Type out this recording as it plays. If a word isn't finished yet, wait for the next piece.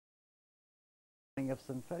Of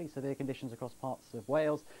some fairly severe conditions across parts of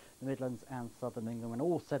Wales, the Midlands and southern England. When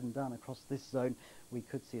all said and done across this zone, we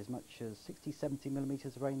could see as much as 60-70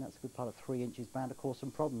 millimetres of rain. That's a good part of 3 inches, bound to cause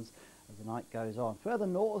some problems as the night goes on. Further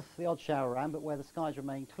north, the odd shower around, but where the skies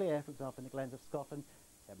remain clear, for example in the Glens of Scotland,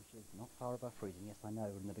 temperatures not far above freezing. Yes, I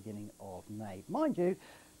know, in the beginning of May. Mind you,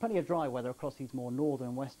 plenty of dry weather across these more northern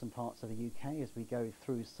and western parts of the UK as we go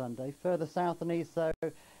through Sunday. Further south and east, though,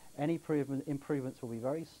 any improvements will be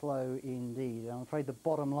very slow indeed. I'm afraid the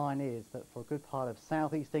bottom line is that for a good part of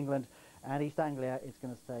southeast England and East Anglia, it's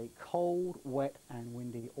going to stay cold, wet and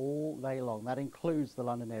windy all day long. That includes the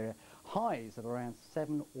London area. Highs of around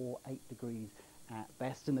 7 or 8 degrees at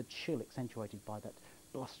best, and the chill accentuated by that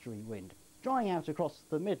blustery wind. Drying out across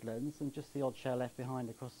the Midlands and just the odd shower left behind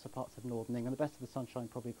across parts of northern England. The best of the sunshine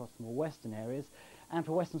probably across the more western areas. And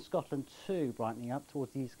for western Scotland too, brightening up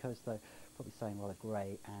towards the east coast though, probably staying rather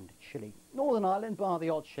grey and chilly. Northern Ireland, bar the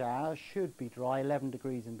odd shower, should be dry, 11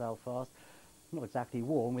 degrees in Belfast. Not exactly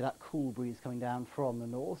warm with that cool breeze coming down from the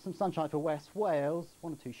north. Some sunshine for West Wales,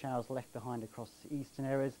 1 or 2 showers left behind across the eastern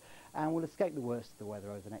areas, and we'll escape the worst of the weather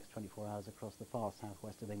over the next 24 hours across the far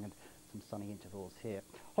southwest of England. Some sunny intervals here.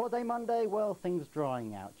 Holiday Monday, well, things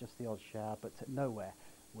drying out, just the odd shower, but nowhere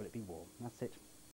will it be warm. That's it.